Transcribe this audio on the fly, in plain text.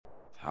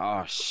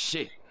Oh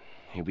shit.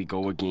 Here we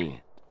go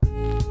again.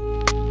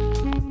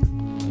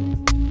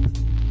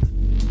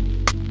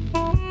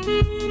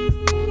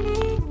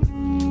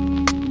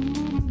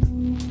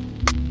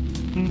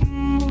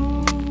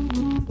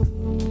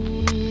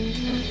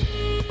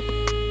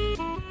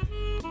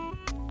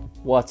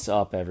 What's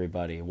up,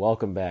 everybody?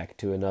 Welcome back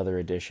to another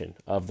edition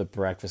of the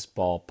Breakfast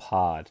Ball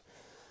Pod.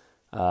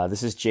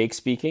 This is Jake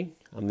speaking.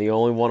 I'm the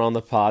only one on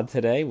the pod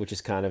today, which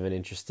is kind of an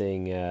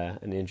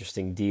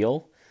interesting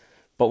deal.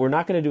 But we're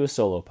not going to do a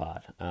solo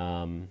pod.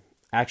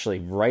 Actually,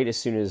 right as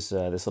soon as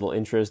this little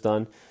intro is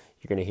done,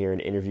 you're going to hear an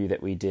interview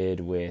that we did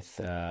with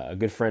a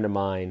good friend of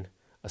mine,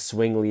 a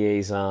swing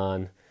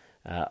liaison,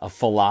 a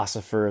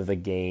philosopher of the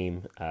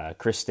game,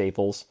 Chris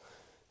Staples.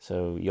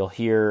 So you'll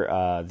hear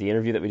the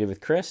interview that we did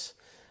with Chris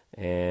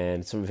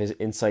and some of his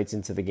insights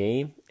into the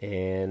game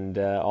and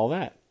all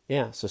that.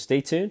 Yeah, so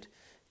stay tuned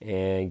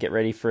and get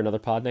ready for another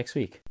pod next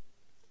week.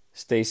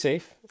 Stay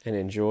safe and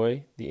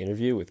enjoy the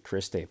interview with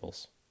Chris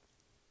Staples.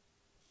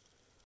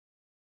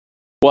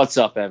 What's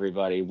up,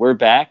 everybody? We're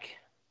back.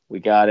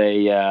 We got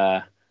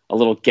a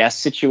little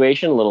guest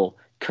situation, a little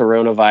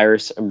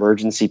coronavirus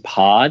emergency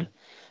pod.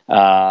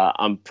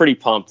 I'm pretty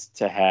pumped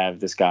to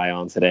have this guy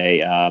on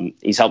today.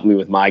 He's helping me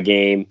with my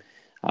game.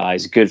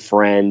 He's a good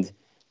friend.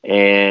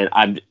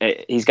 And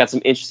he's got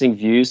some interesting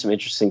views, some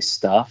interesting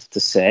stuff to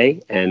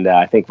say, and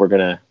I think we're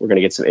gonna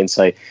get some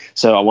insight.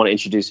 So I want to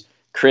introduce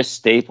Chris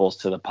Staples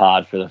to the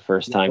pod for the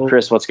first time.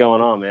 Chris, what's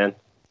going on, man?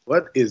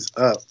 What is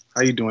up?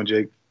 How you doing,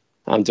 Jake?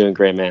 I'm doing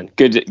great, man.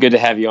 Good to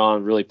have you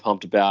on. Really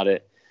pumped about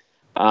it.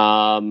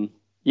 Yeah,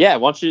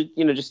 why don't you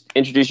just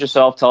introduce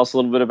yourself? Tell us a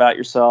little bit about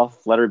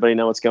yourself. Let everybody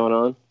know what's going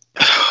on.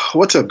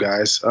 What's up,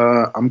 guys?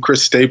 I'm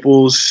Chris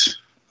Staples.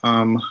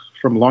 From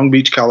Long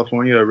Beach,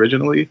 California,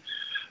 originally.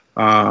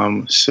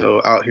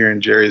 So out here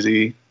in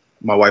Jersey,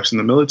 my wife's in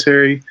the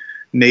military,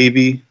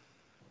 Navy.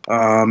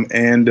 Yeah,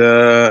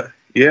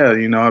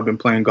 I've been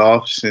playing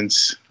golf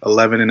since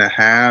 11 and a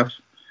half.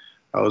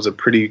 I was a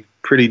pretty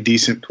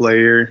decent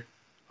player,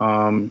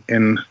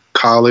 in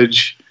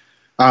college.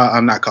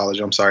 I'm not college.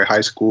 I'm sorry. High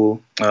school,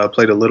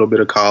 played a little bit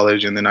of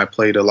college, and then I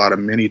played a lot of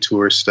mini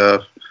tour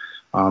stuff,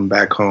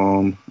 back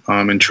home,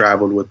 and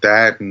traveled with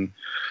that. And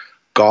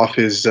golf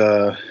is,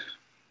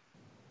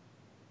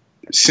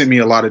 sent me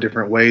a lot of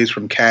different ways,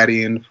 from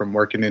caddying, from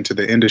working into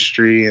the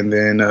industry, and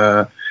then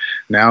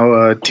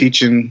now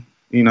teaching,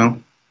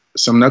 some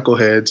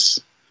knuckleheads.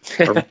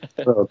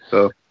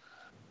 So.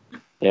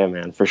 Yeah,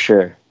 man, for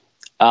sure.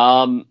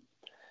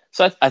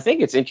 So I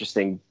think it's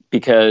interesting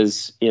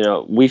because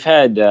we've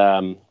had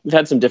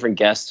some different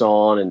guests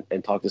on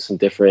and talked to some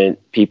different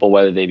people,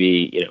 whether they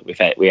be we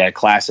had a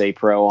Class A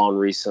pro on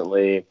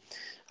recently.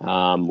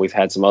 We've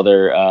had some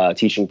other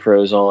teaching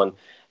pros on.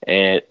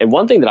 And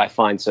one thing that I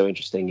find so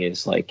interesting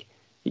is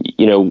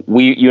you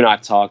and I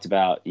have talked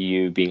about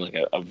you being like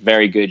a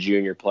very good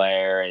junior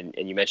player,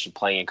 and you mentioned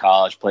playing in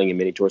college, playing in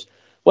mini tours.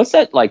 What's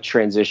that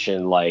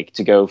transition like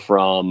to go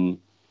from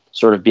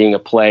sort of being a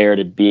player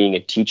to being a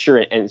teacher,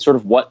 and sort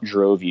of what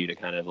drove you to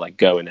kind of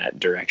go in that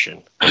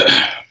direction?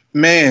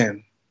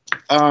 Man,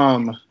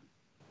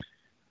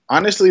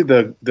 honestly,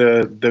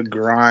 the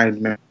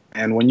grind, man.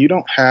 And when you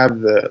don't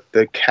have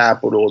the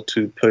capital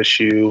to push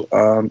you,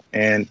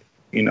 and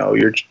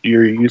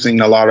you're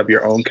using a lot of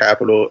your own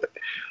capital,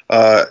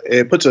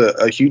 it puts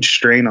a huge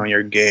strain on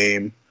your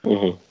game,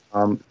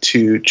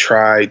 to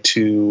try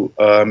to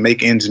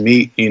make ends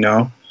meet.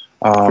 For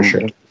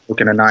sure.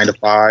 Working a 9 to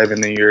 5,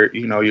 and then you're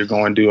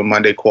going to do a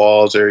Monday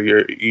quals, or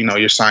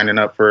you're signing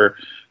up for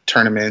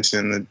tournaments,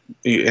 and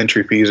the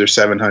entry fees are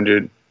 $700.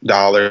 You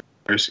know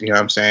what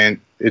I'm saying?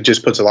 It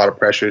just puts a lot of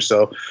pressure.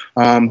 So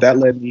that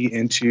led me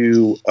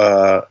into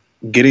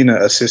getting an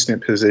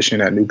assistant position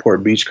at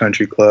Newport Beach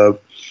Country Club.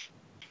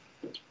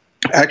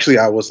 Actually,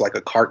 I was like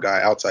a cart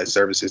guy, outside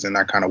services, and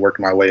I kind of worked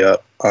my way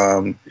up.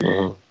 Then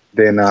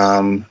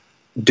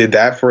did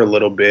that for a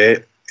little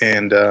bit,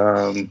 and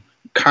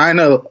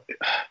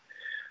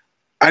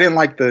I didn't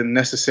like the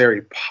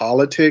necessary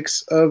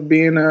politics of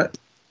being a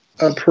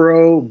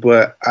pro,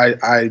 but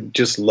I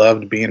just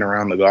loved being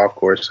around the golf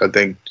course. I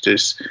think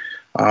just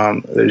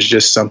there's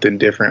just something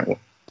different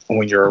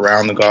when you're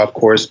around the golf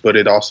course, but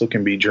it also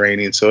can be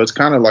draining. So it's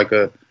kind of like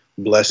a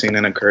blessing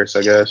and a curse,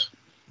 I guess.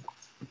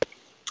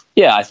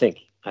 Yeah, I think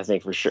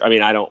for sure. I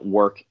mean, I don't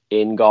work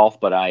in golf,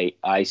 but I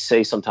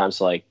say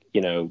sometimes, my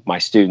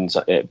students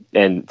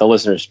and the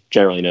listeners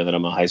generally know that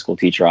I'm a high school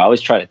teacher. I always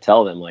try to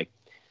tell them,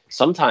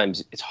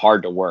 sometimes it's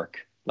hard to work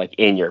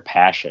in your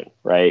passion,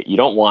 right? You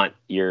don't want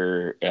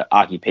your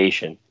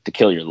occupation to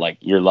kill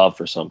your love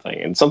for something,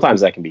 and sometimes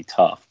that can be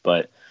tough.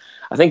 But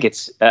I think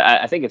it's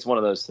one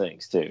of those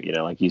things too.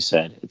 Like you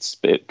said,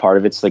 part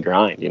of it's the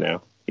grind,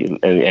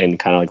 and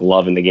kind of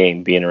loving the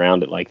game, being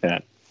around it like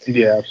that.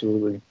 Yeah,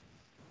 absolutely.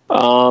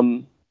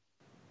 I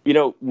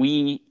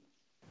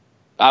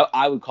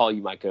would call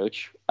you my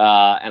coach.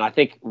 And I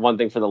think one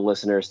thing for the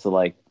listeners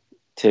to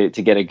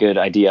get a good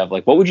idea of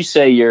what would you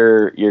say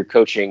your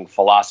coaching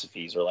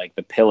philosophies or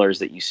the pillars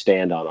that you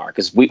stand on are?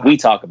 Because we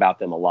talk about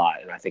them a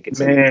lot, and I think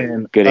it's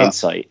a good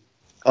insight.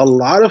 A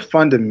lot of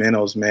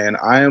fundamentals, man.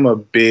 I am a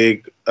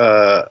big,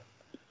 as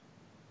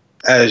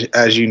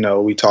you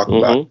know, we talk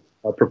about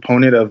a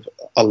proponent of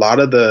a lot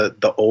of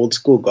the old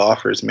school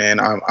golfers, man.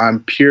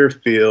 I'm pure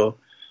feel.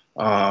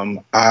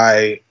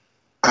 I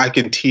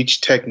can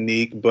teach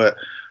technique, but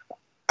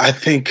I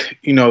think,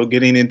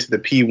 getting into the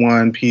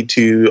P1,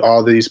 P2,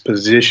 all these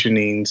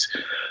positionings,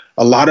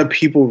 a lot of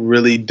people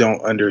really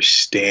don't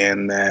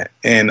understand that.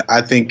 And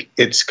I think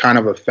it's kind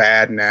of a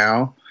fad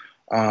now.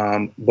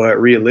 But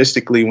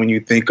realistically, when you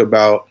think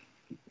about,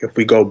 if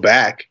we go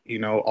back,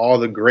 all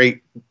the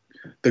great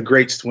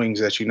swings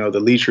that, the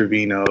Lee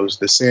Trevinos,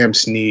 the Sam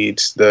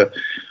Sneads,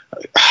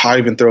 I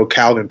even throw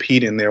Calvin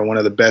Peete in there, one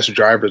of the best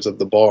drivers of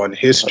the ball in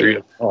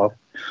history.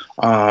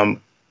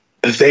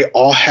 They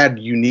all had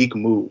unique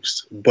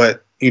moves,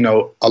 but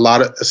a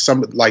lot of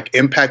some like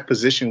impact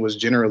position was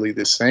generally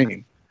the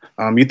same.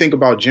 You think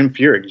about Jim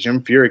Furyk.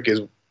 Jim Furyk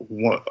is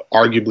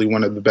arguably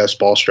one of the best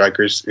ball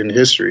strikers in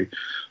history,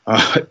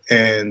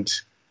 and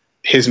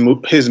his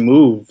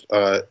move.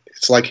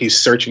 It's like he's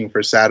searching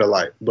for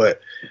satellite, but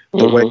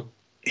the way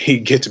he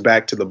gets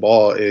back to the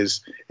ball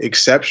is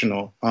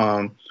exceptional.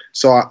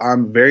 So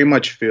I'm very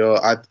much feel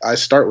I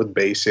start with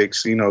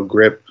basics,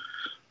 grip,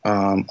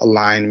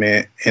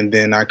 alignment, and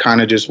then I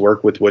kind of just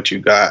work with what you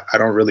got. I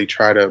don't really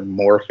try to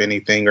morph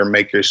anything or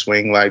make your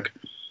swing like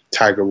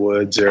Tiger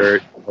Woods or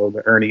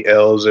the Ernie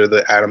Els or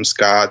the Adam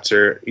Scotts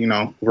or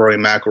Rory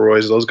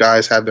McIlroys. Those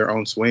guys have their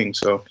own swing,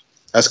 so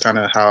that's kind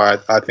of how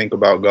I think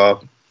about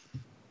golf.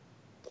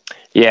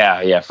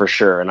 Yeah, for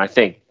sure. And I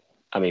think,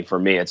 for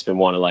me, it's been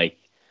one of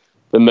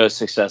the most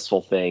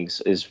successful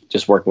things is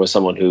just working with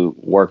someone who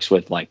works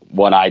with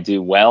what I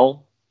do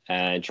well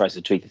and tries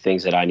to tweak the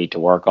things that I need to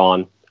work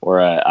on or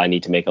I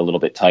need to make a little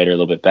bit tighter, a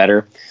little bit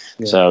better.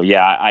 Yeah. So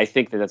I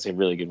think that's a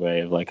really good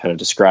way of kind of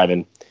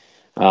describing,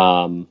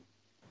 kind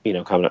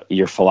of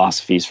your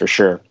philosophies for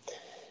sure.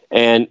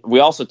 And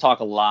we also talk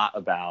a lot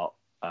about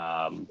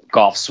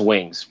golf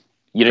swings.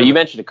 You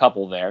mentioned a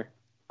couple there.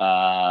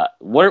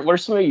 What are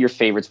some of your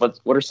favorites? What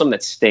are some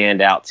that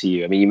stand out to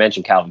you? You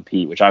mentioned Calvin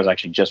Peete, which I was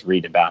actually just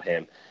reading about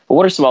him. But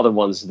what are some other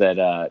ones that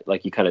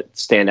you kind of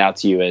stand out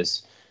to you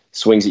as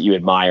swings that you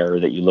admire or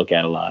that you look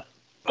at a lot?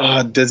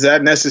 Does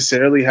that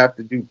necessarily have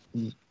to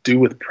do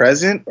with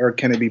present, or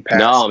can it be past?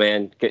 No,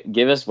 man.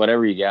 Give us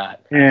whatever you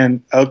got.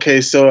 And okay,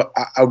 so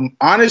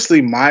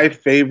honestly, my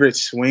favorite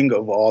swing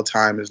of all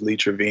time is Lee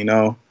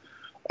Trevino.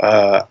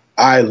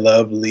 I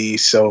love Lee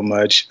so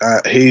much.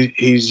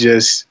 He's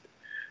just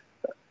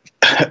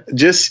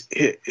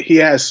he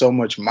has so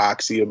much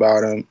moxie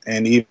about him,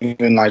 and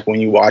even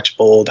when you watch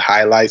old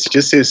highlights,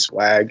 just his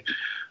swag.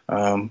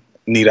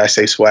 Need I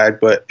say swag?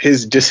 But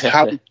his just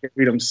how he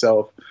carried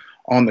himself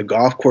on the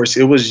golf course,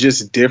 it was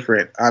just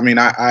different.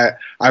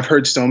 I've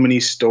heard so many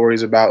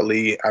stories about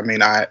Lee.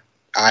 I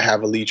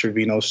have a Lee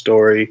Trevino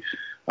story.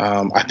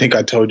 I think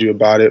I told you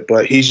about it,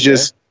 but he's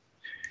just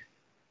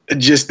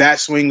that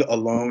swing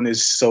alone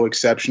is so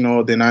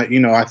exceptional. Then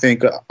I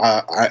think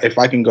if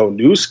I can go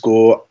new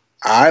school,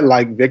 I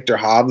like Victor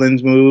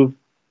Hovland's move.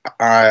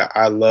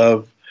 I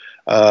love,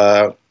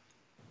 I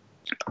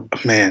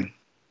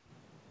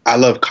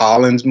love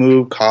Colin's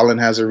move. Colin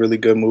has a really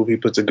good move. He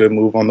puts a good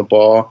move on the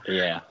ball.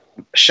 Yeah.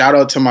 Shout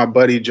out to my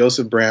buddy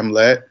Joseph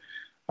Bramlett.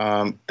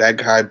 That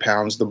guy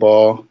pounds the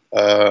ball.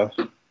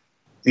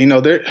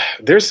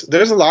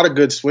 There's a lot of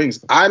good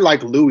swings. I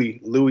like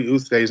Louis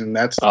Oosthuizen.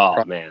 That's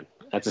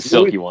a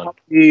silky one.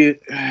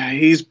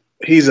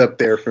 He's up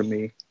there for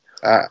me.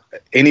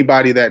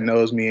 Anybody that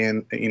knows me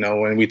and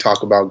when we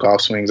talk about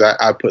golf swings,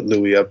 I put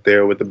Louis up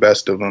there with the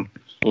best of them.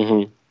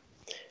 Mm-hmm.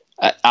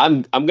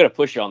 I'm going to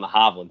push you on the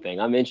Hovland thing.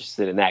 I'm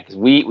interested in that because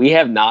we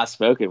have not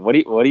spoken. What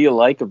do you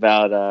like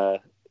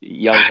about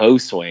Young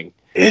Ho's swing?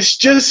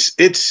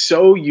 It's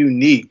so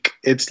unique.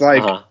 It's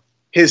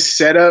his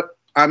setup.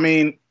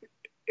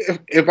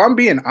 If I'm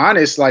being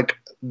honest,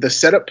 the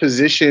setup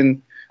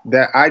position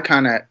that I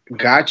kind of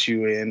got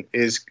you in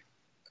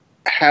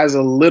has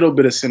a little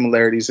bit of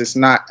similarities. It's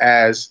not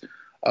as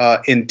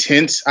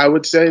intense, I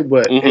would say,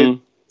 but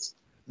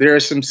there are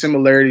some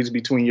similarities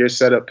between your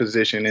setup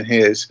position and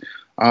his.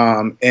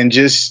 And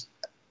just,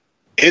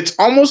 it's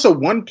almost a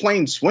one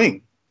plane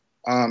swing.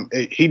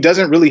 He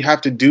doesn't really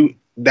have to do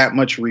that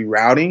much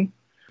rerouting.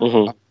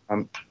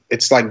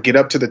 It's get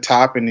up to the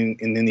top and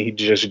then he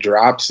just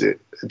drops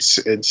it.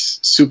 It's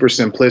super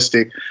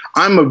simplistic.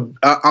 I'm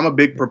a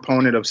big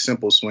proponent of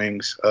simple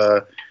swings,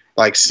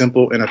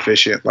 simple and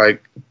efficient,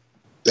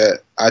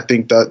 that. I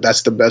think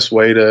that's the best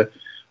way to,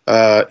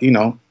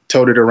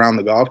 tote it around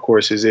the golf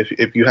course is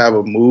if you have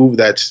a move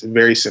that's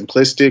very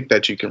simplistic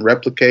that you can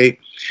replicate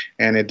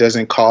and it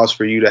doesn't cause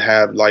for you to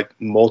have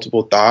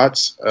multiple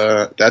thoughts.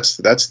 That's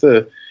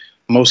the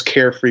most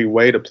carefree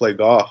way to play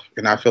golf.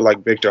 And I feel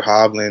like Victor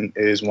Hovland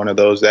is one of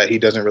those that he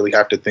doesn't really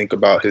have to think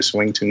about his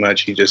swing too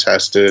much. He just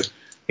has to,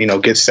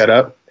 get set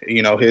up.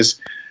 His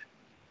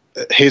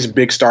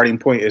big starting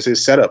point is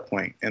his setup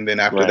point. And then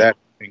after that,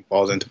 everything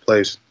falls into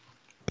place.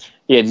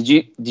 Yeah.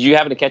 Did you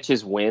happen to catch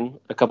his win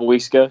a couple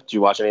weeks ago? Did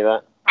you watch any of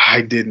that?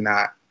 I did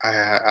not.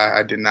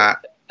 I did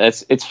not.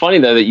 It's funny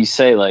though that you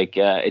say like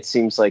it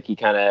seems like he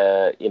kind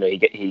of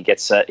he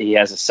gets set, he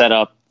has a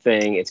setup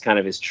thing. It's kind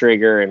of his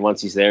trigger, and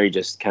once he's there, he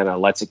just kind of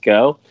lets it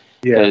go.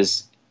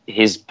 Because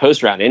his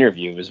post round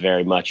interview was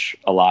very much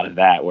a lot of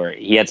that, where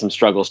he had some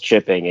struggles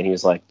chipping, and he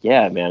was like,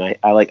 "Yeah, man,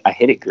 I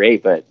hit it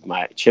great, but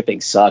my chipping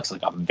sucks.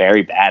 Like I'm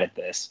very bad at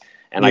this,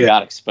 and I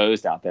got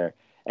exposed out there."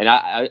 And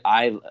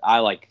I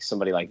like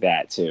somebody like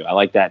that too. I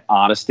like that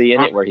honesty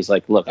in it, where he's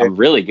like, "Look, I'm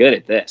really good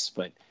at this,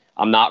 but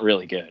I'm not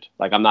really good.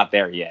 Like I'm not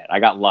there yet. I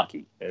got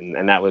lucky,"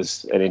 and that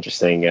was an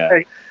interesting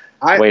way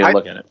to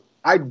look at it.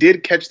 I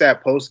did catch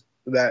that post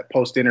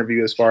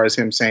interview as far as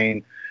him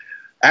saying,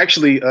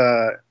 actually,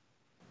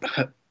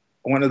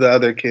 one of the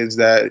other kids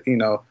that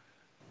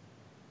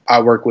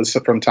I work with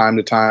from time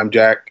to time,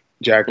 Jack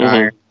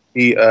Iron,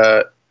 he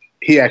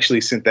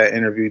actually sent that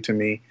interview to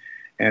me,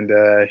 and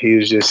he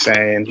was just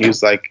saying he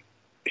was like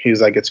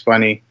it's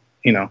funny,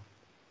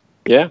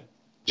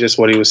 just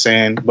what he was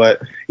saying.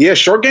 But yeah,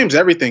 short game's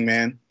everything,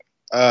 man.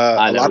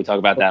 I know we talk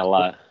about that a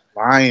lot.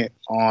 Reliant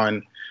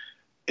on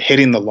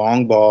hitting the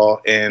long ball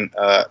and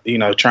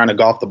trying to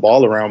golf the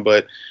ball around,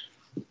 but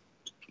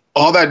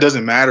all that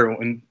doesn't matter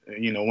when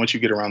once you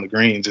get around the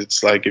greens.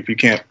 It's like if you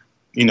can't,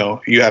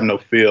 you have no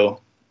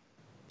feel.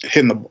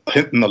 Hitting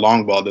the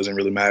long ball doesn't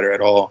really matter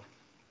at all.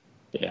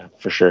 Yeah,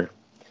 for sure.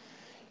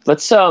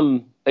 Let's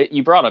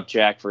you brought up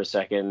Jack for a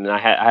second, and I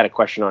had a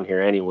question on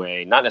here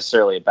anyway, not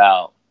necessarily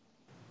about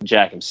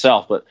Jack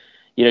himself, but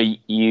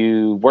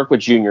you work with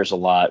juniors a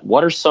lot.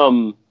 What are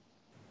some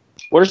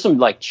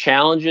like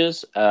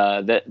challenges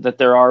that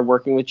there are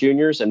working with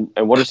juniors, and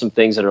what are some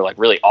things that are like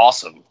really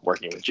awesome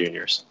working with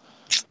juniors?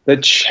 The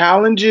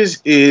challenges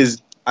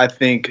is, I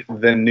think,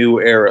 the new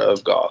era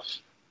of golf.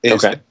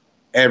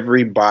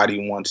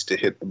 Everybody wants to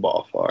hit the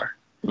ball far.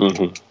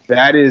 Mm-hmm.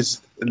 That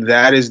is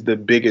the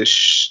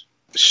biggest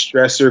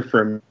stressor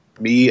for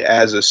me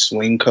as a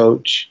swing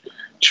coach,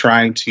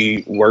 trying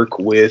to work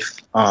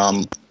with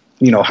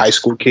high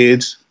school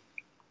kids.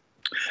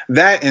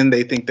 That, and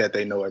they think that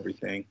they know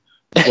everything,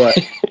 but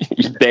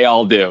they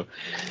all do.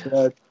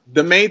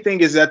 The main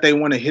thing is that they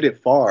want to hit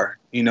it far,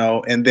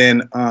 and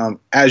then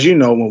as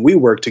when we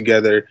work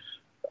together,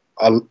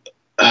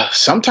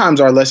 sometimes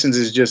our lessons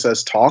is just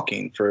us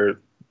talking for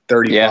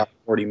 35,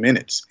 40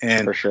 minutes.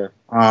 And for sure.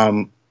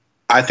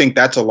 I think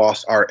that's a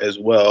lost art as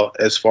well,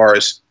 as far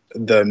as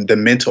the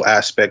mental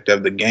aspect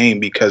of the game,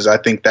 because I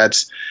think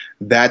that's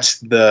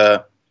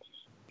the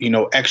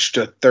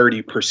extra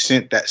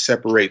 30% that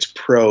separates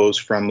pros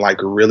from like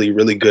really,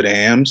 really good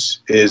AMs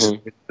is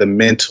the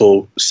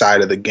mental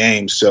side of the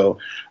game. So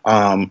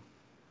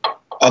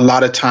a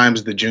lot of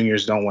times the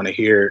juniors don't want to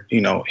hear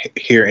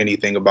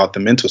anything about the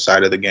mental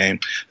side of the game.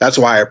 That's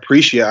why I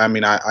appreciate,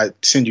 I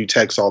send you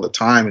texts all the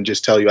time and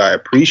just tell you I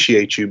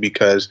appreciate you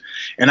because,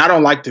 and I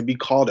don't like to be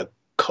called a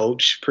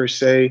coach per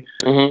se.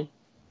 I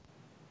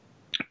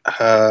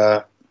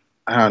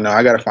don't know.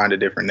 I got to find a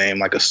different name,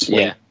 like a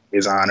swing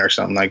liaison or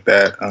something like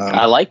that.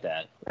 I like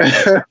that.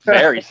 That's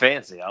very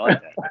fancy. I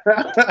like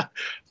that.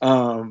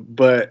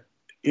 But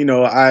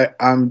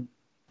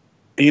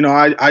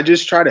I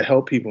just try to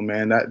help people,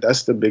 man.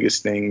 That's the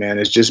biggest thing, man,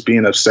 is just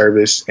being of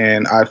service.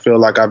 And I feel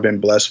like I've been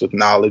blessed with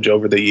knowledge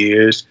over the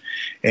years,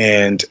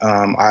 and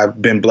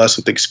I've been blessed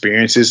with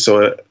experiences.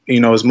 So,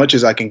 as much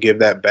as I can give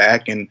that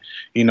back and,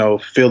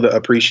 feel the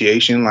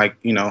appreciation, like,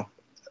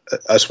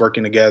 us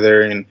working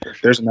together. And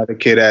there's another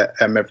kid at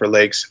Medford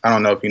Lakes. I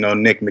don't know if you know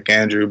Nick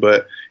McAndrew,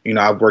 but,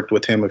 I've worked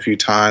with him a few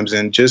times,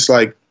 and just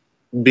like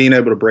being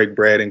able to break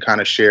bread and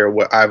kind of share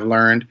what I've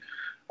learned.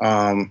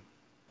 That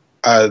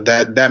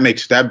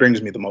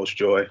brings me the most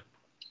joy.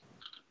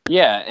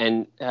 Yeah,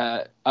 and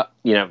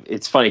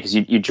it's funny because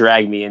you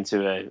dragged me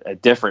into a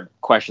different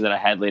question that I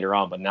had later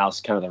on, but now it's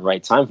kind of the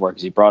right time for it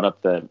because you brought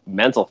up the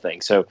mental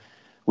thing. So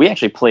we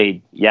actually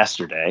played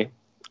yesterday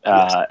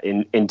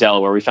in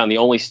Delaware. We found the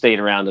only state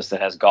around us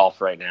that has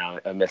golf right now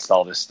amidst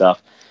all this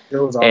stuff. It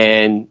was awesome.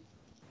 And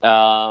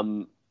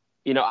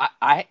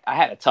I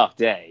had a tough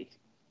day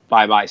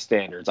by my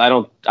standards. I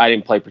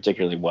didn't play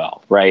particularly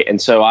well, right?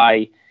 And so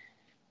I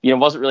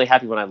wasn't really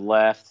happy when I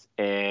left,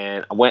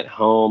 and I went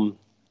home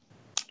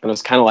and I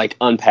was kind of like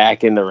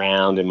unpacking the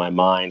round in my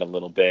mind a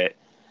little bit.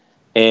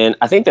 And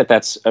I think that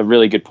that's a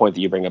really good point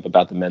that you bring up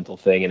about the mental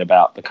thing and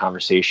about the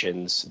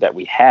conversations that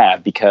we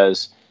have,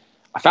 because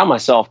I found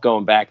myself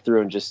going back through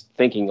and just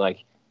thinking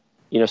like,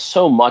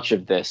 so much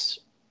of this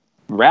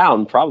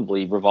round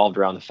probably revolved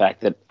around the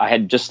fact that I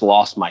had just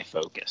lost my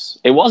focus.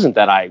 It wasn't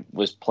that I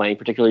was playing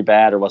particularly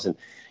bad or wasn't,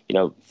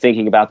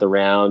 thinking about the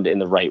round in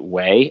the right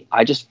way.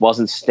 I just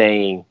wasn't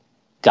staying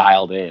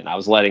dialed in. I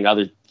was letting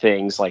other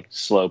things like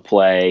slow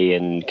play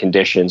and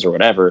conditions or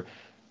whatever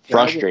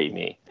frustrate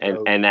me.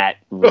 And that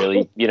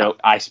really,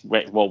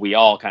 we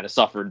all kind of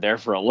suffered there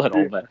for a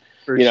little, but,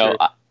 sure.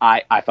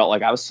 I felt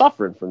like I was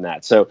suffering from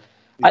that. So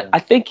I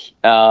think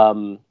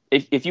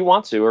if you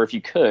want to, or if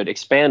you could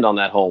expand on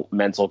that whole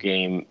mental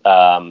game thing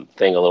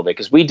a little bit,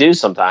 because we do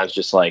sometimes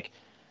just like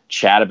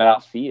chat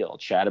about feel,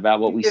 chat about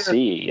what we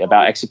see,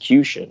 about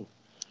execution.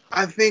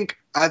 I think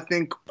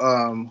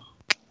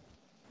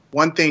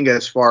one thing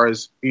as far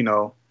as,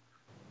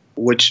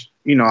 which,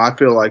 I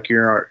feel like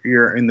you're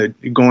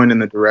going in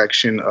the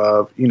direction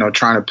of,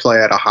 trying to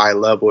play at a high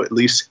level, at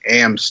least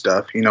AM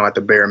stuff, at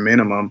the bare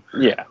minimum.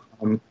 Yeah.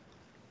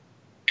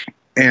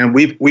 And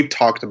we've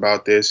talked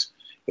about this.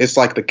 It's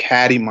like the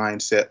caddy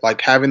mindset, like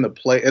having the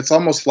play. It's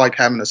almost like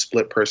having a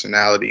split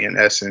personality in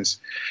essence.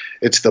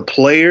 It's the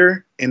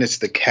player and it's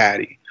the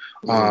caddy.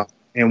 Mm-hmm.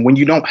 And when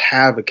you don't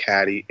have a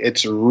caddy,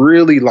 it's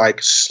really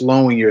like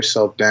slowing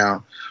yourself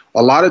down.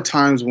 A lot of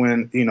times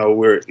when,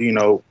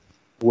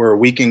 we're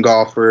weekend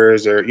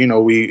golfers, or,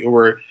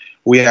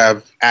 we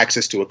have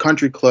access to a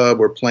country club,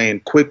 we're playing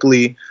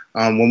quickly.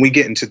 When we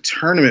get into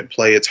tournament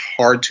play, it's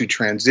hard to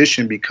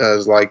transition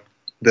because like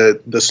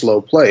the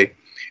slow play.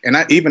 And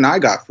I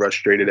got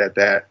frustrated at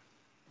that.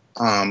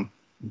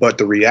 But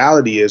the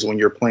reality is when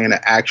you're playing an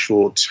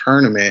actual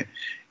tournament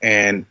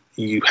and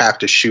you have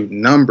to shoot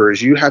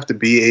numbers, you have to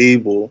be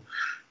able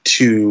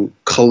to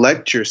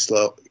collect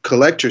yourself,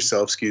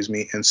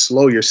 and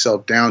slow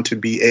yourself down to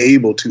be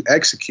able to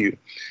execute.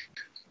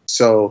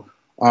 So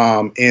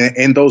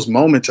in those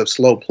moments of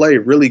slow play,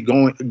 really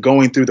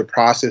going through the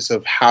process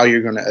of how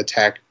you're going to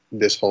attack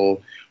this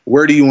hole.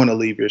 Where do you want to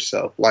leave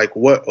yourself? What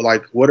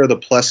are the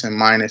plus and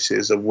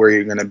minuses of where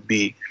you're going to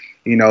be,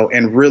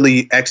 and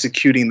really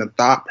executing the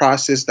thought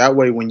process. That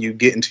way, when you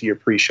get into your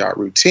pre-shot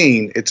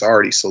routine, it's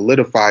already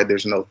solidified.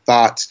 There's no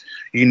thoughts.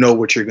 You know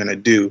what you're going to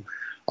do.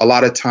 A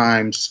lot of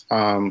times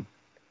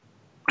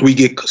we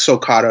get so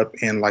caught up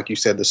in, like you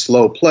said, the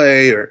slow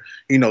play or,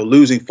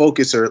 losing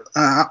focus, or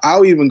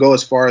I'll even go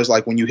as far as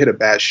like when you hit a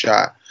bad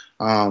shot.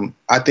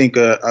 I think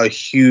a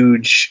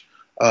huge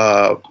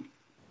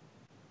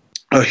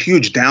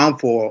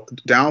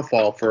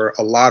downfall for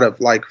a lot of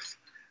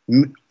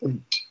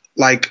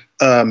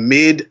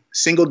mid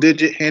single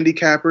digit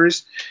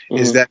handicappers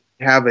is that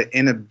they have an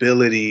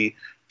inability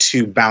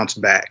to bounce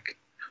back.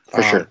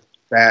 For sure.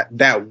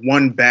 That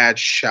one bad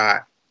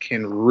shot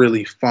can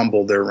really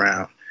fumble their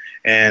round.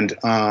 And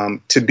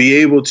to be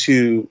able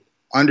to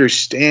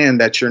understand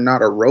that you're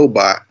not a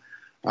robot,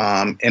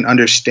 and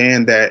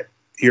understand that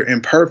you're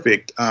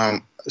imperfect.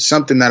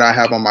 Something that I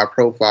have on my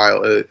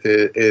profile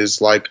is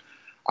like,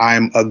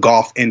 I'm a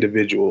golf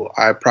individual.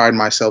 I pride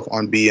myself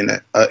on being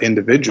an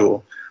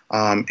individual.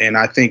 And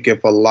I think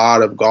if a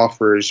lot of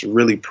golfers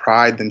really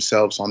pride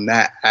themselves on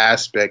that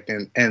aspect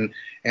and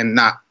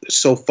not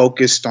so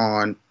focused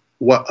on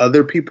what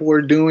other people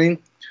are doing,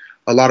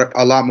 a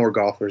lot more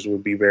golfers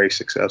would be very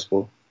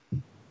successful.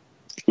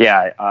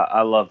 Yeah,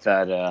 I love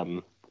that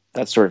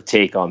that sort of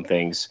take on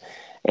things.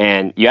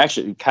 And you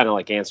actually kind of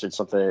like answered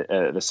something,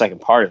 the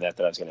second part of that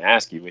I was going to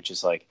ask you, which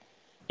is like,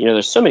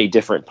 there's so many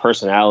different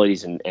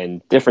personalities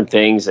and different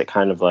things that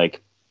kind of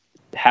like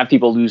have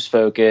people lose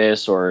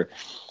focus or,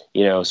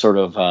 sort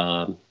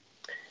of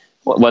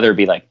whether it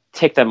be like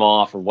tick them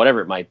off or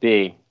whatever it might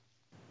be.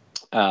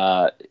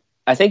 I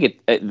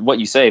think what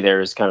you say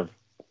there is kind of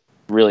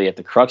really at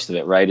the crux of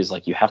it, right? Is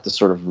like you have to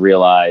sort of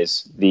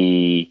realize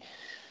the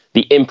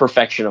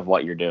imperfection of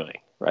what you're doing,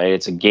 right?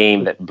 It's a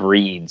game that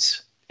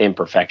breeds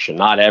imperfection.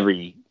 Not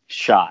every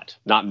shot,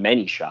 not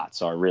many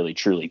shots are really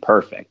truly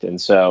perfect. And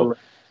so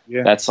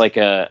that's like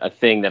a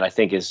thing that I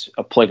think is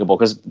applicable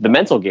because the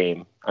mental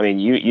game, I mean,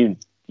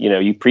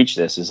 you preach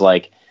this is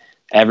like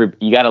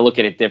you got to look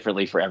at it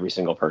differently for every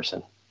single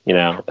person,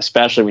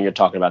 especially when you're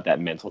talking about that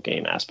mental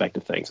game aspect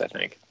of things, I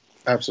think.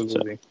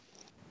 Absolutely.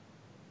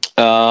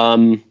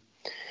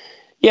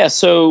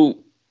 So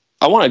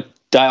I want to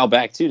dial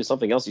back too to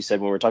something else you said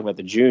when we were talking about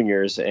the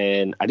juniors,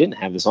 and I didn't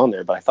have this on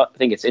there, but I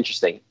think it's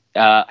interesting.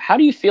 How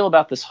do you feel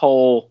about this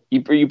whole?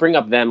 You bring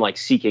up them like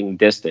seeking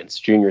distance,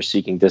 juniors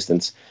seeking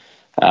distance.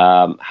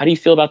 How do you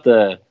feel about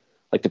the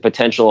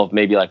potential of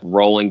maybe like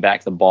rolling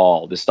back the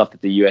ball, the stuff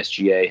that the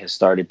USGA has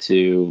started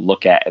to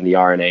look at and the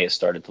R&A has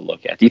started to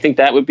look at? Do you think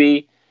that would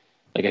be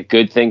like a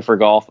good thing for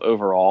golf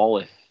overall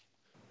if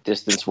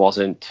distance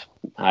wasn't,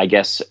 I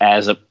guess,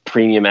 as a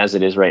premium as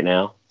it is right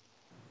now?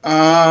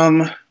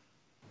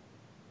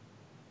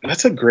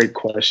 That's a great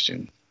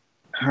question.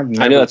 I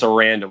know that's a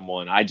random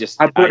one. When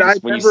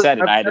you said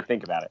it, I had to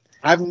think about it.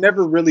 I've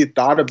never really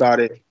thought about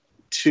it.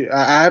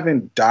 I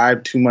haven't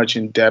dived too much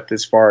in depth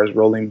as far as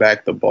rolling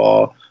back the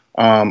ball.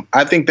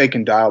 I think they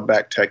can dial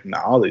back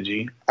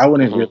technology. I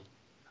wouldn't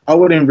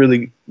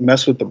really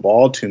mess with the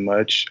ball too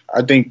much.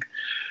 I think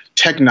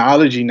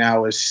technology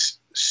now is,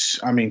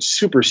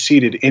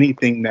 superseded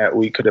anything that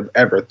we could have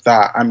ever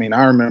thought. I mean,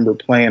 I remember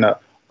playing a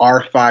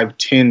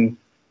R510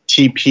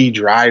 TP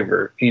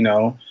driver,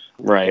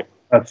 right,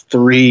 a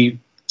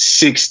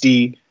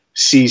 360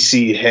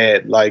 cc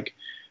head. Like,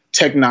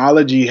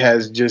 technology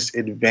has just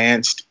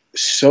advanced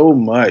so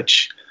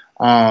much.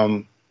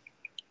 I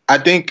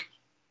think,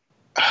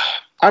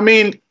 but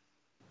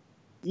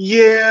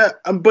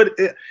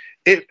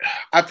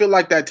I feel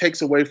like that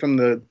takes away from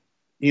the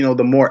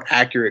more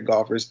accurate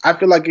golfers. I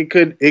feel like it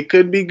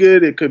could be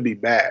good, it could be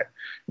bad,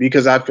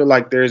 because I feel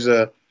like there's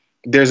a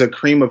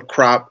cream of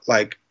crop,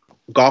 like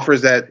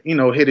golfers that,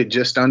 hit it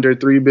just under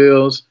 3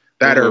 bills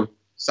that are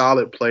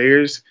solid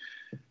players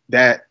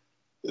that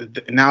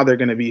now they're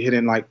going to be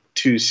hitting like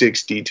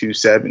 260,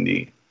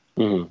 270.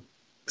 Mm-hmm.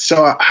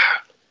 So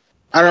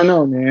I don't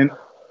know, man.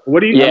 What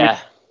do you? Yeah.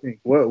 Think?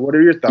 What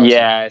are your thoughts?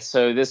 Yeah.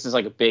 So this is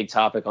like a big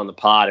topic on the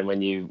pod, and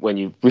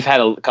we've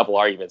had a couple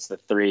arguments, the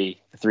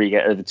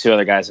two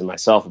other guys and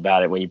myself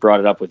about it. When you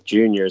brought it up with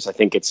juniors, I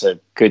think it's a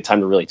good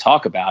time to really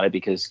talk about it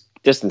because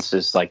distance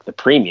is like the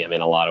premium in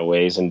a lot of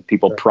ways, and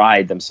people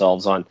pride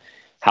themselves on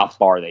how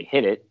far they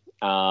hit it.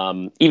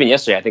 Even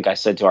yesterday, I think I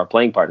said to our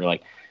playing partner,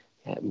 like,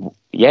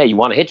 yeah, you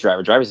want to hit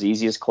driver. Driver's the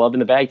easiest club in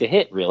the bag to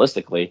hit,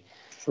 realistically.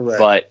 Correct.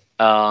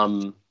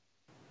 But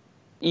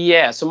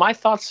yeah, so my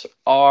thoughts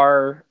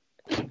are,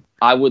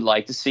 I would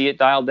like to see it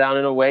dialed down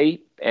in a way,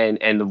 and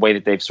the way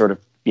that they've sort of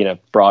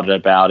brought it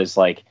about is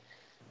like,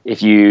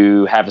 if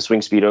you have a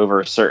swing speed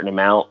over a certain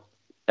amount,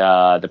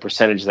 the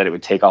percentage that it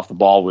would take off the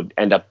ball would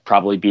end up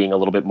probably being a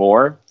little bit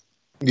more.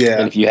 Yeah.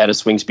 And if you had a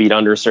swing speed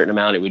under a certain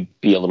amount, it would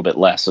be a little bit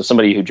less. So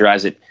somebody who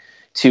drives it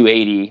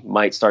 280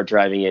 might start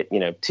driving it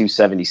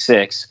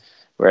 276,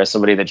 whereas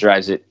somebody that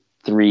drives it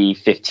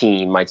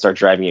 315 might start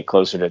driving it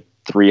closer to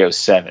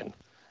 307.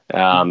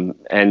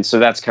 And so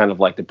that's kind of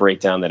like the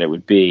breakdown that it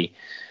would be.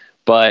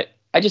 But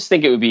I just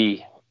think it would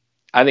be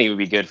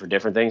good for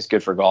different things,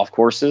 good for golf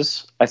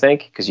courses, I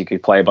think, because you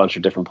could play a bunch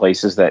of different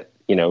places that,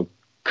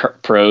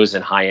 pros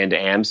and high-end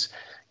AMs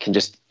can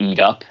just eat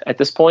up at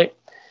this point.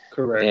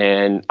 Correct.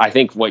 And I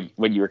think what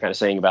you were kind of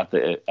saying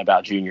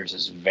about juniors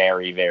is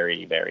very,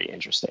 very, very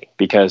interesting,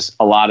 because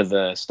a lot of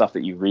the stuff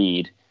that you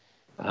read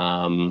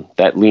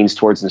that leans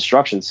towards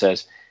instruction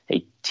says,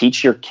 hey,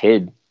 teach your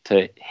kid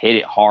to hit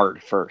it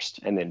hard first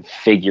and then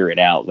figure it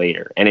out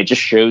later. And it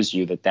just shows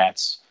you that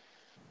that's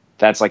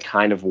like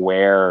kind of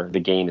where the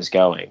game is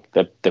going.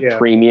 The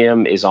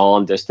premium is all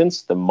on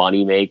distance. The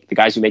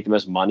guys who make the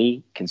most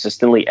money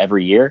consistently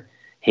every year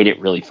hit it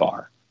really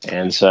far.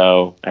 And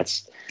so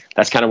that's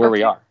kind of where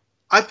we are.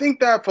 I think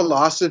that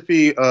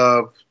philosophy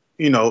of,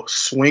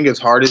 swing as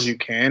hard as you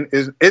can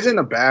isn't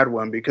a bad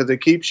one, because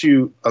it keeps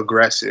you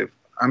aggressive.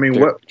 I mean,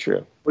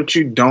 what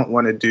you don't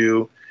want to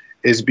do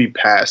is be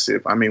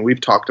passive. I mean,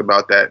 we've talked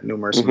about that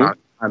numerous amounts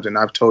of times, and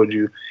I've told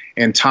you,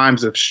 in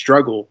times of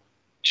struggle,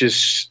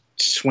 just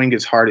swing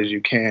as hard as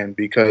you can,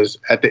 because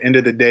at the end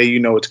of the day,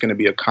 it's going to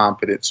be a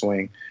confident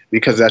swing,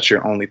 because that's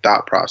your only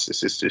thought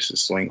process. It's just to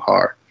swing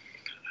hard.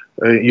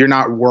 You're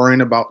not worrying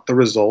about the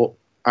result.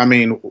 I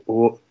mean,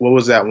 what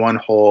was that one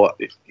hole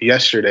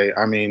yesterday?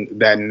 I mean,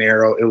 that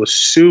narrow, it was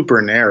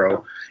super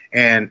narrow.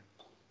 And,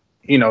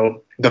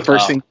 the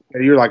first thing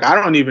you're like, I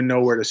don't even know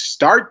where to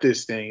start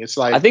this thing. It's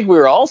like, I think we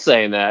were all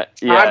saying that.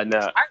 Yeah,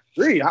 I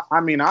agree.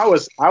 I mean, I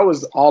was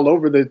all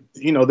over the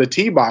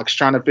tee box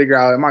trying to figure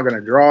out, am I going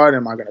to draw it?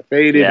 Am I going to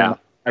fade it? Yeah.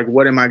 Like,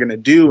 what am I going to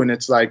do? And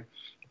it's like,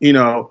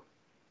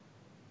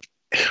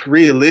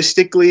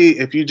 realistically,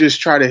 if you just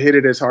try to hit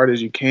it as hard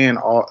as you can,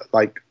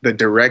 like the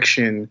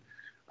direction,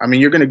 I mean,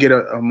 you're going to get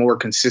a more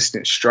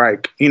consistent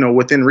strike,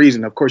 within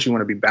reason. Of course, you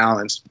want to be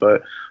balanced,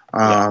 but,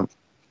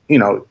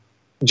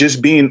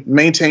 just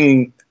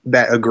maintaining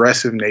that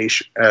aggressive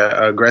nature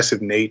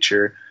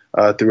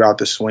throughout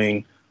the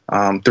swing,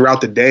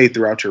 throughout the day,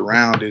 throughout your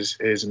round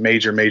is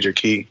major, major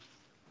key.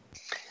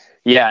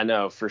 Yeah,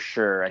 no, for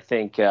sure. I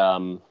think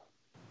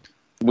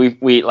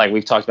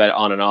we've talked about it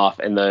on and off,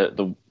 and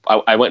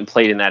I went and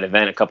played in that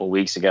event a couple of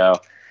weeks ago,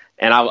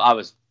 and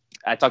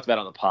I talked about it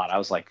on the pod. I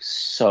was like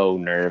so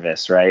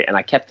nervous, right? And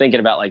I kept thinking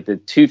about like the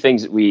two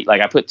things that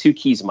I put two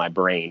keys in my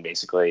brain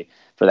basically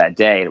for that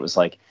day, and it was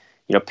like,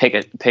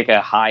 pick a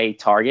high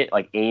target,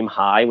 like aim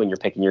high when you're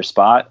picking your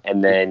spot,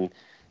 and then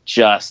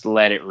just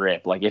let it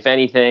rip. Like, if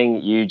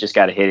anything, you just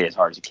got to hit it as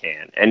hard as you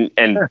can. And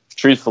sure.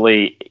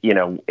 Truthfully,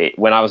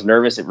 when I was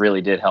nervous, it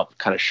really did help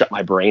kind of shut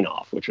my brain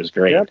off, which was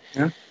great.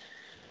 Yeah.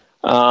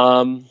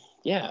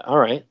 Yeah. All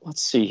right.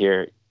 Let's see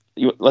here.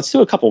 Let's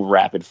do a couple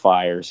rapid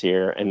fires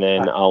here, and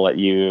then I'll let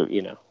you,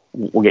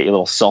 we'll get you a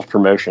little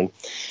self-promotion.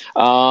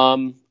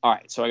 All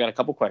right. So I got a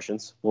couple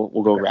questions.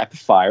 We'll go rapid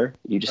fire.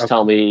 You just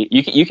tell me,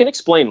 you can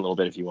explain a little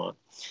bit if you want.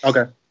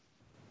 Okay.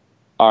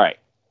 All right.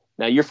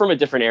 Now, you're from a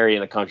different area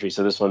in the country,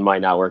 so this one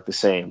might not work the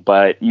same,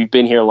 but you've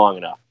been here long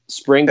enough.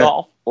 Spring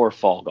golf or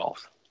fall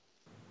golf?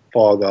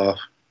 Fall golf.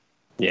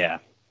 Yeah.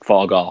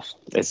 Fall golf.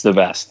 It's the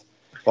best.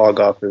 Fall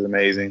golf is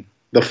amazing.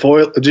 The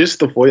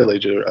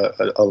foliage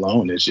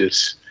alone is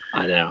just,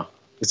 I know,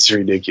 it's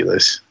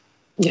ridiculous.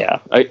 Yeah,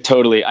 I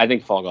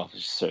think fall golf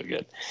is so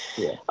good.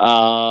 Yeah.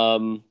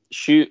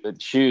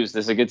 Shoes.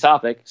 This is a good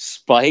topic.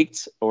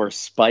 Spiked or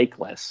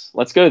spikeless?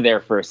 Let's go there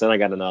first. Then I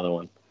got another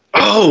one.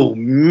 Oh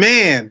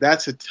man,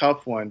 that's a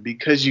tough one,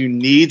 because you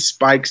need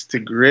spikes to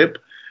grip,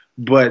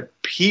 but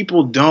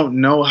people don't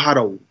know how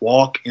to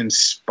walk in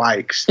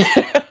spikes.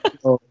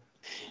 So,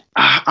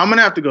 I'm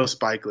gonna have to go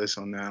spikeless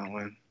on that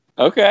one.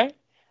 Okay.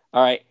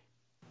 All right.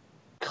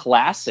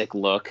 Classic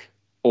look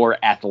or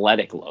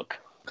athletic look?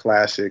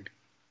 Classic.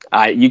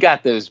 You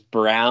got those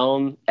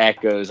brown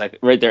Echoes.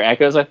 Right, they're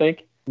Echoes, I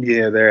think?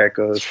 Yeah, they're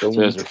Echoes.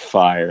 Those are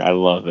fire. I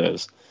love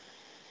those.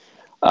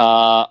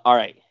 All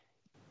right.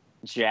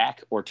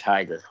 Jack or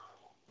Tiger?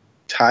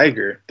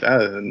 Tiger.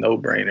 That is a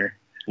no-brainer.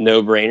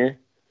 No-brainer?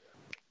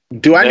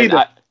 Do I need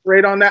to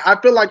elaborate on that? I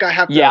feel like I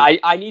have to. Yeah,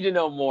 I need to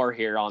know more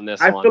here on this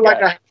one. I feel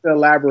like I have to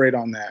elaborate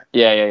on that.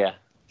 Yeah.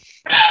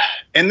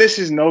 And this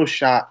is no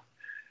shot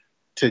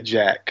to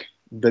Jack,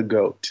 the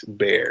GOAT,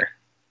 Bear.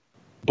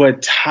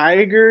 But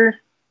Tiger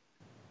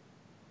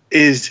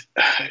is...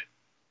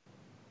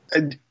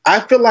 I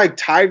feel like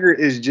Tiger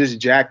is just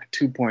Jack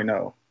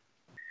 2.0.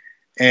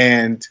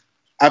 And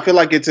I feel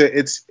like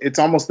it's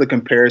almost the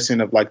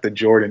comparison of like the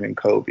Jordan and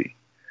Kobe.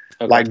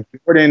 Okay. Like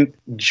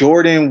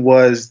Jordan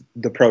was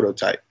the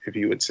prototype, if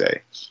you would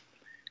say.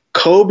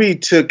 Kobe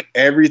took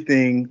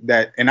everything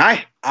that, and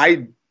I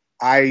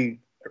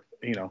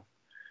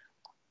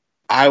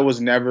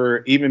was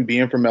never, even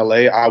being from LA,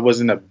 I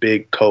wasn't a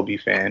big Kobe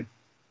fan,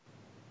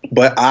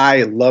 but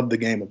I love the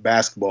game of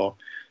basketball.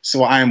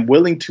 So I am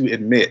willing to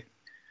admit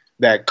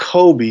that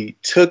Kobe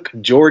took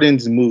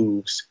Jordan's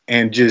moves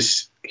and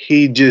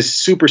he just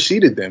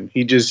superseded them.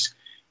 He just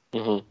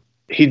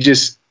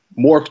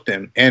morphed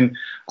them. And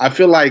I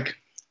feel like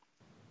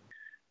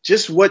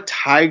just what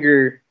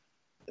Tiger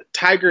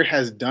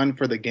has done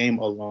for the game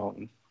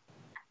alone,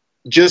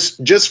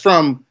 just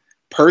from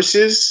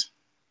purses,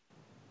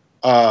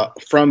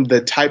 from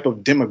the type of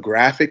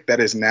demographic that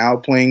is now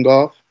playing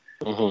golf,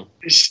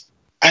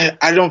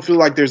 I don't feel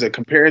like there's a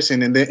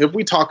comparison. And then if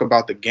we talk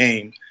about the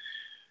game,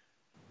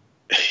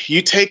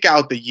 you take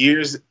out the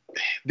years,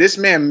 this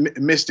man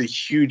missed a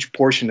huge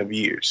portion of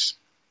years.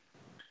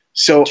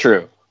 So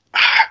true.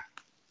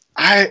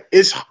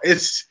 It's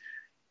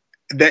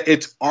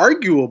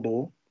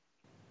arguable,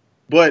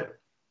 but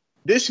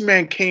this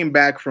man came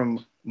back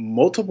from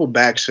multiple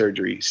back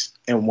surgeries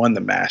and won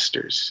the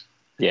Masters.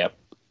 Yep.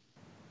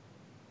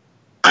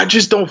 I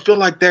just don't feel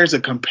like there's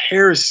a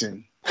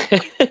comparison. I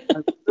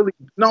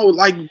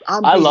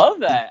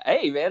love that.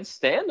 Hey, man,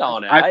 stand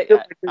on it. I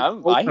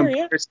hear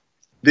you.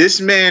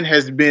 This man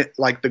has been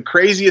like the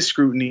craziest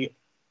scrutiny.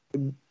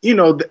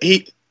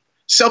 He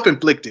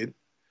self-inflicted.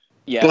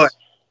 Yes. But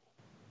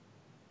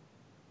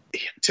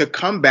to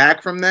come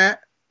back from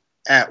that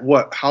at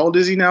what? How old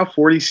is he now?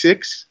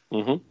 46?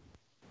 Mm-hmm.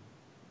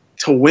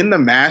 To win the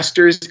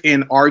Masters,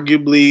 and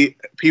arguably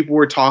people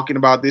were talking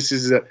about this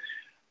is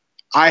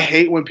I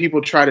hate when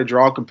people try to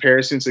draw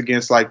comparisons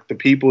against like the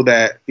people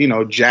that,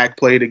 Jack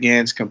played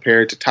against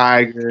compared to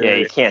Tiger. Yeah,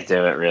 you can't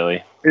do it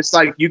really. It's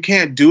like you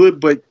can't do it,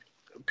 but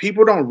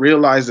people don't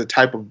realize the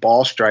type of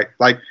ball strike,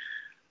 like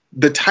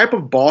the type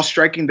of ball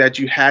striking that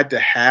you had to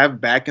have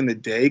back in the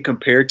day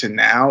compared to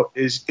now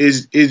is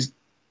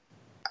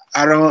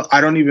I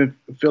don't even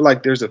feel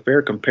like there's a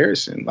fair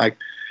comparison. Like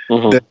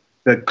the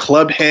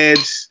club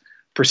heads,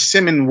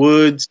 Persimmon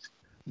Woods,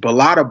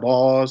 Balata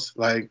balls,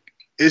 like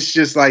it's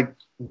just like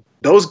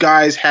those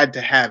guys had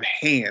to have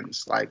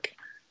hands, like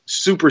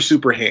super,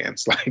 super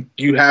hands. Like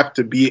you have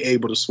to be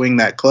able to swing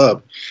that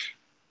club.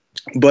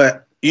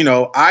 But,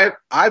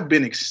 I've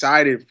been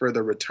excited for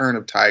the return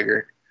of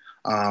Tiger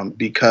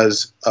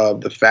because of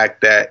the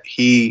fact that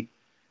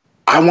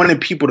I wanted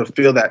people to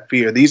feel that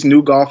fear. These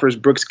new golfers,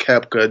 Brooks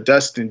Koepka,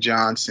 Dustin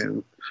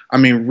Johnson,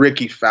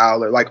 Ricky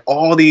Fowler, like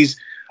all these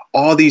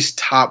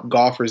top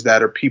golfers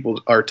that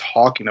people are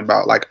talking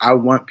about. Like I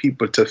want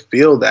people to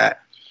feel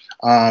that.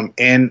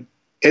 And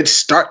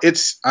it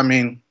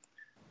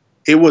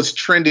was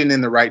trending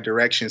in the right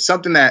direction.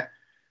 Something that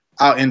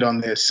I'll end on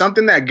this.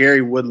 Something that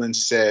Gary Woodland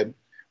said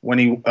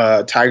when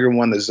Tiger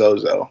won the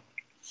Zozo.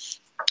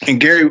 And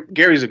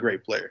Gary's a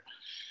great player.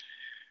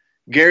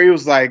 Gary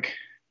was like,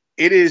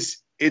 it's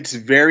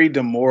very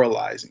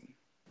demoralizing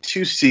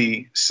to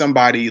see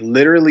somebody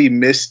literally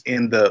miss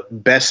in the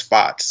best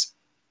spots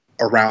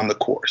around the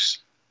course.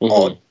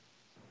 Mm-hmm.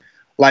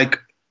 Like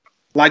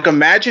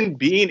imagine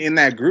being in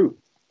that group.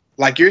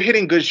 Like you're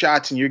hitting good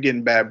shots and you're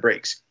getting bad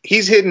breaks.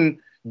 He's hitting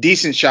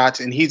decent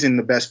shots and he's in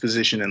the best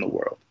position in the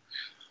world.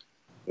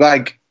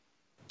 Like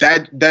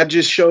that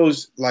just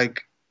shows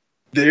like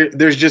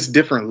there's just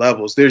different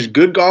levels. There's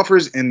good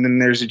golfers and then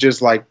there's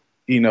just like,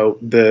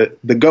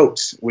 the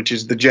GOATs, which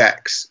is the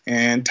Jacks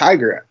and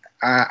Tiger.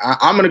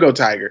 I'm going to go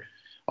Tiger.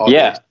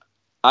 Yeah.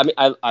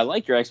 I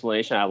like your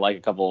explanation. I like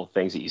a couple of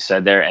things that you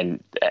said there.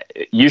 And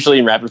usually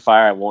in rapid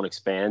fire, I won't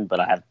expand, but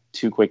I have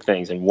two quick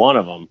things. And one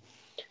of them,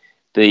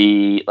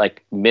 the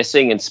like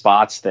missing in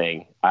spots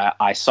thing.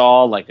 I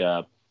saw like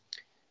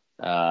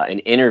an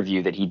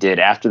interview that he did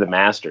after the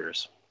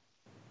Masters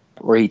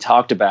where he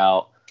talked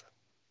about,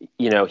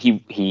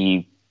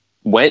 he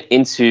went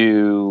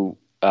into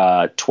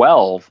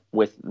 12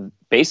 with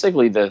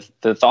basically the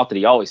thought that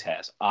he always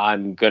has.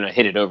 I'm going to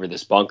hit it over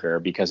this bunker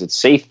because it's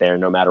safe there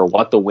no matter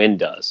what the wind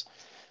does.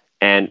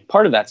 And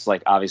part of that's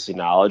like obviously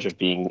knowledge of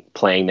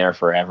playing there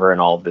forever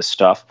and all of this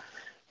stuff.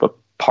 But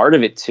part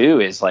of it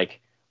too is like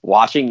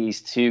watching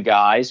these two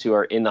guys who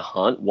are in the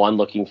hunt, one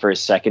looking for his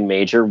second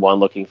major, one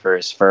looking for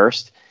his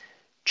first,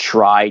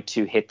 try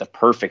to hit the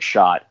perfect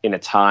shot in a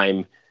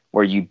time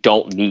where you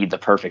don't need the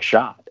perfect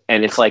shot.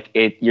 And it's like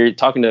you're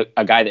talking to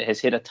a guy that has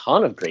hit a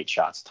ton of great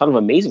shots, a ton of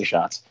amazing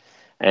shots.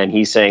 And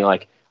he's saying,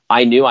 like,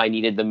 I knew I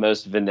needed the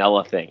most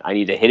vanilla thing. I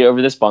need to hit it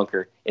over this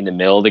bunker in the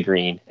middle of the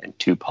green and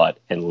two putt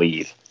and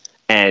leave.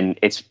 And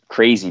it's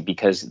crazy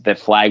because the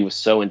flag was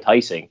so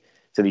enticing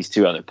to these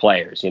two other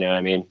players. You know what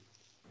I mean?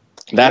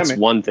 That's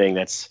one thing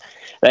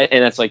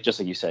and that's like, just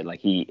like you said, like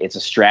it's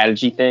a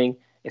strategy thing.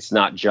 It's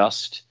not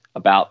just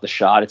about the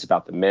shot. It's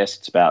about the miss.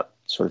 It's about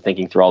sort of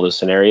thinking through all those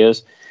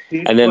scenarios.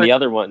 And then the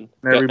other one,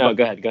 go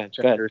ahead.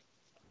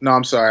 No,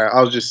 I'm sorry.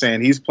 I was just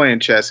saying he's playing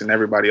chess and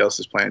everybody else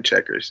is playing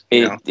checkers.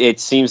 It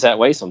seems that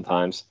way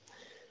sometimes.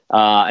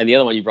 And the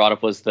other one you brought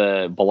up was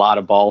the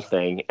Balata ball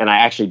thing. And I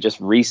actually just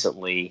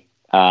recently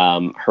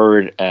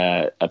heard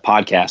a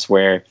podcast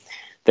where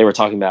they were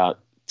talking about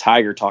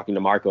Tiger talking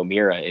to Marco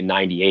Mira in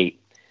 '98.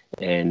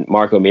 And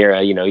Marco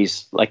Mira, you know,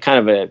 he's like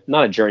kind of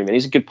not a journeyman.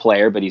 He's a good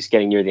player, but he's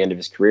getting near the end of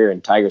his career.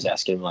 And Tiger's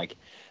asking him like,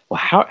 well,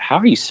 how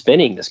are you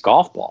spinning this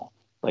golf ball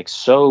like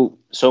so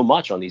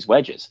much on these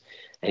wedges?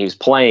 And he was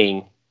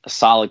playing a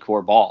solid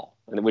core ball,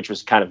 which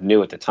was kind of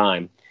new at the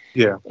time.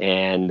 Yeah.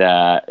 And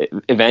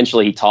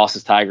eventually he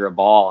tosses Tiger a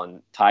ball,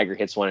 and Tiger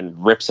hits one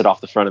and rips it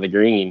off the front of the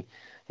green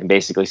and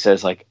basically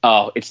says like,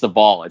 oh, it's the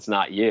ball, it's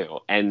not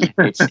you. And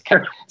it's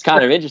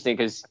kind of interesting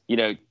because, you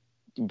know,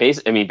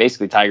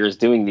 basically Tiger is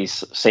doing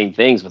these same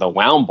things with a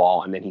wound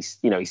ball, and then he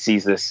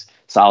sees this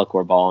solid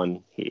core ball,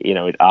 and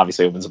it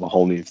obviously opens up a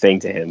whole new thing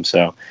to him.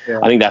 So yeah.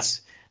 I think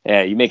that's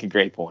you make a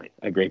great point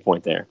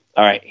there.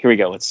 All right, here we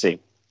go. Let's see.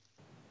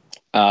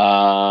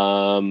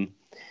 On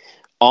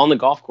the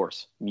golf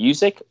course,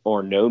 music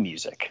or no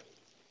music?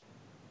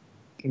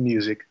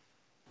 Music.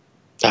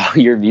 Oh,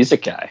 you're a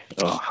music guy.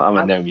 Oh, I'm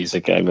a no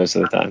music guy most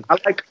of the time.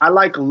 I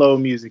like low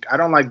music. I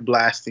don't like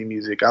blasting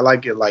music. I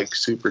like it like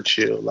super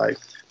chill.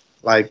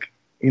 Like,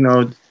 you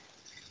know,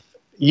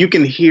 you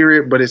can hear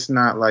it, but it's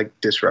not like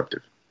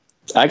disruptive.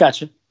 I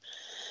got you.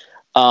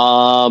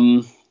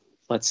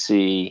 Let's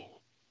see.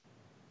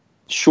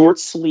 Short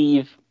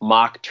sleeve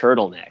mock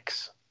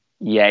turtlenecks.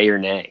 Yay or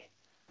nay?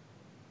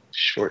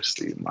 Short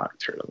sleeve mock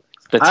turtlenecks.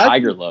 The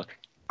Tiger look.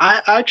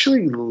 I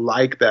actually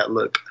like that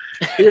look.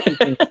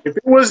 If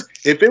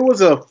it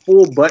was a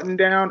full button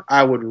down,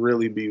 I would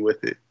really be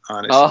with it,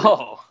 honestly.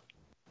 Oh.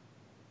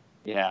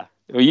 Yeah.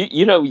 Well,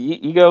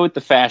 you go with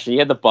the fashion. You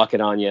had the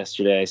bucket on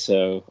yesterday,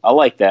 so I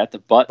like that. The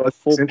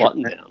full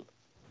button down.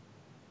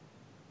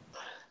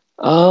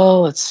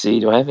 Oh, let's see.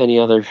 Do I have any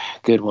other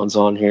good ones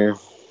on here?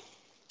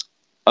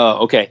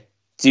 Oh, okay.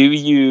 Do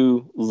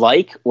you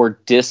like or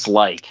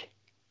dislike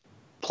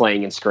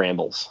playing in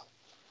scrambles?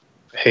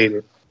 Hate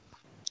it.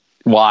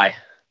 Why?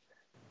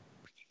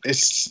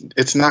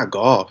 It's not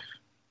golf.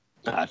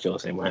 I feel the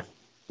same way.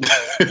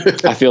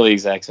 I feel the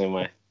exact same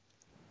way.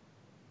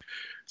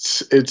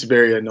 It's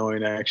very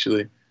annoying,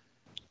 actually.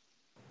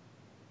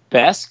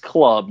 Best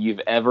club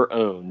you've ever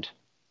owned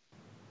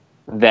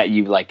that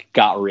you like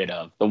got rid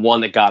of, the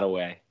one that got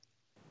away.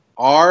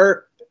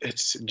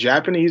 It's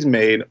Japanese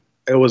made.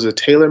 It was a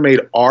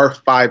TaylorMade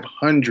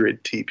R500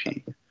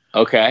 TP.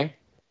 Okay.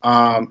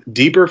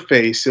 Deeper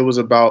face. It was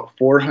about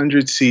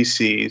 400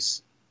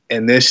 cc's,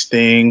 and this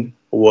thing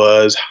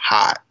was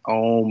hot.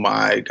 Oh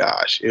my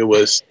gosh, it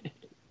was.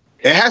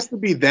 It has to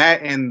be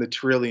that and the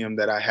Trillium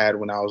that I had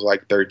when I was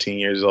like 13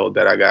 years old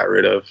that I got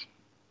rid of.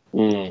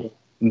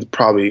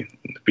 Probably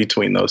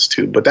between those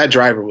two. But that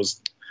driver was,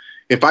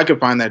 if I could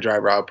find that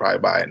driver, I would probably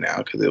buy it now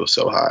because it was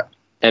so hot.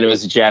 And it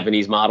was a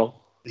Japanese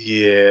model?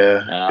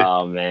 Yeah.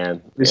 Oh,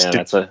 man.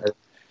 Yeah,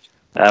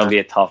 that'll be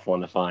a tough one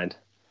to find.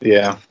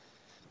 Yeah.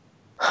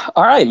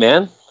 All right,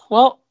 man.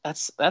 Well,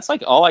 that's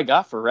like all I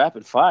got for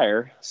rapid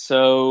fire.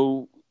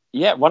 So,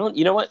 yeah, why don't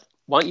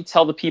you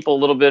tell the people a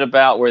little bit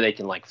about where they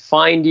can like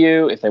find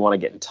you, if they want to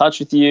get in touch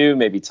with you,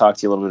 maybe talk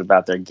to you a little bit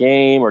about their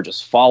game or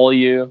just follow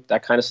you,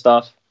 that kind of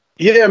stuff.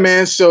 Yeah,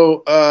 man.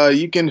 So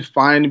you can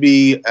find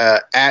me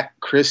at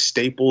Chris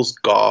Staples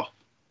Golf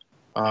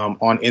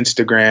on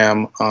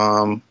Instagram,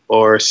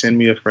 or send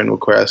me a friend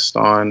request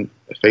on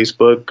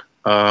Facebook,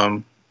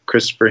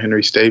 Christopher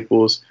Henry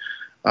Staples.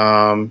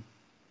 Hit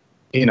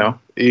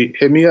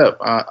me up.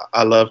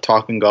 I love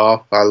talking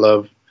golf. I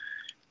love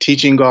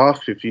teaching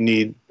golf. If you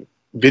need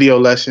video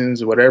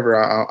lessons, whatever,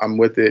 I'm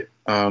with it.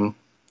 I'm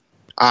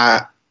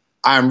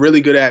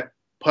really good at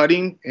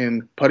putting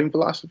and putting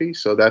philosophy,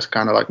 so that's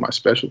kind of like my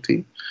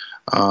specialty.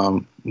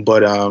 Yeah,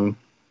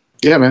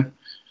 man,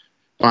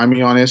 find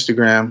me on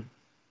Instagram.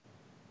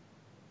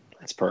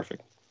 That's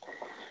perfect.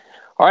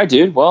 All right,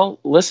 dude. Well,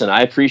 listen,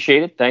 I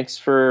appreciate it. Thanks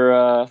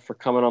for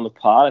coming on the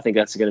pod. I think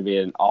that's going to be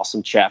an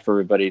awesome chat for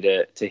everybody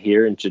to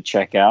hear and to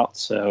check out.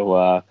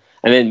 So,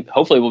 and then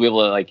hopefully we'll be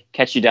able to like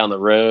catch you down the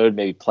road,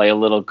 maybe play a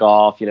little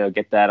golf, get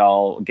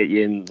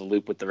you in the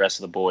loop with the rest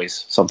of the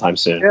boys sometime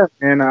soon. Yeah,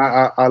 and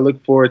I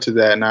look forward to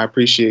that, and I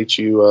appreciate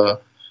you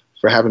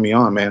for having me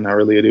on, man. I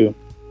really do.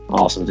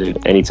 Awesome,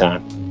 dude.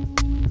 Anytime.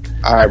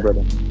 All right,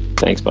 brother.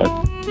 Thanks, bud.